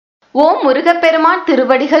ஓம் முருகப்பெருமான்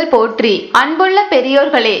திருவடிகள் போற்றி. அன்புள்ள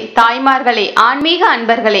பெரியோர்களே, தாய்மார்களே, ஆன்மீக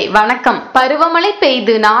அன்பர்களே வணக்கம். பருவமழை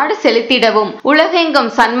பெய்து நாடு செலுத்திடவும் உலகெங்கும்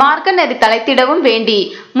சன்மார்க்க நெறி தலைத்திடவும் வேண்டி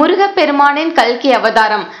முருகப்பெருமானின் கல்கி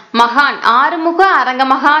அவதாரம் மகான் ஆறுமுக அரங்க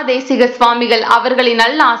மகா தேசிக சுவாமிகள் அவர்களின்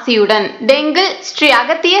நல் ஆசியுடன் டெங்கு ஸ்ரீ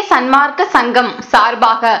அகத்திய சன்மார்க்க சங்கம்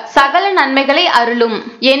சார்பாக சகல நன்மைகளை அருளும்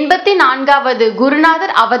 84வது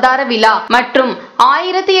குருநாதர் அவதார விழா மற்றும்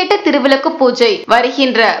 1008 திருவிளக்கு பூஜை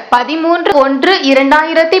வருகின்ற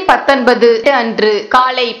 13/1/2019 அன்று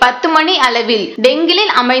காலை 10 மணி அளவில்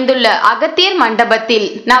டெங்கிலில் அமைந்துள்ள அகத்தியர் மண்டபத்தில்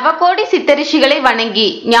நவகோடி சித்தரிஷிகளை வணங்கி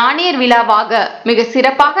ஞானியர் விழாவாக மிக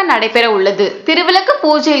சிறப்பாக நடைபெற உள்ளது. திருவிளக்கு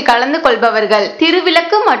பூஜையில் கலந்து கொள்பவர்கள்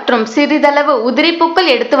திருவிளக்கு மற்றும் சிறிதளவு உதிரி பூக்கள்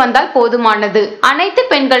எடுத்து வந்தால் போதுமானது. அனைத்து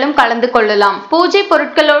பெண்களும் கலந்து கொள்ளலாம். பூஜை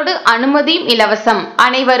பொருட்களோடு அனுமதியும் இலவசம்.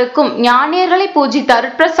 அனைவருக்கும் ஞானியர்களை பூஜித்த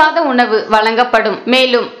அருட்பிரசாத உணவு வழங்கப்படும்.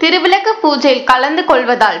 மேலும் திருவிளக்கு பூஜையில் கலந்து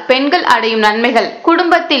கொள்வதால் பெண்கள் அடையும் நன்மைகள்,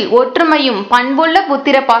 குடும்பத்தில் ஒற்றுமையும் பண்புள்ள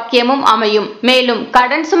புத்திர பாக்கியமும் அமையும். மேலும்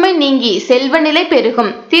கடன் சுமை நீங்கி செல்வ நிலை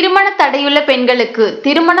பெருகும். திருமண தடையுள்ள பெண்களுக்கு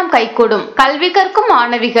திருமணம் கைகூடும். கல்வி கற்கும்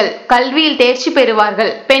மாணவிகள் கல்வியில் தேர்ச்சி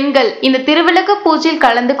பெறுவார்கள். பெண்கள் இந்த திருவிளக்கு பூஜையில்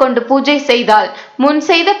கலந்து கொண்டு பூஜை செய்தால் முன்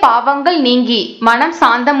செய்த பாவங்கள் நீங்கி மனம்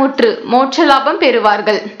சாந்தமுற்று மோட்ச லாபம்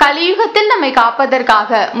பெறுவார்கள். கலியுகத்தில் நம்மை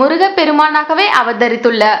காப்பதற்காக முருகப்பெருமானாகவே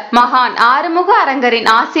அவதரித்துள்ள மகான் ஆறுமுக அரங்கரின்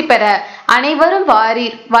ஆசி பெற அனைவரும்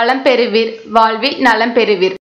வாரீர், வளம் பெறுவீர், வாழ்வில் நலம் பெறுவீர்.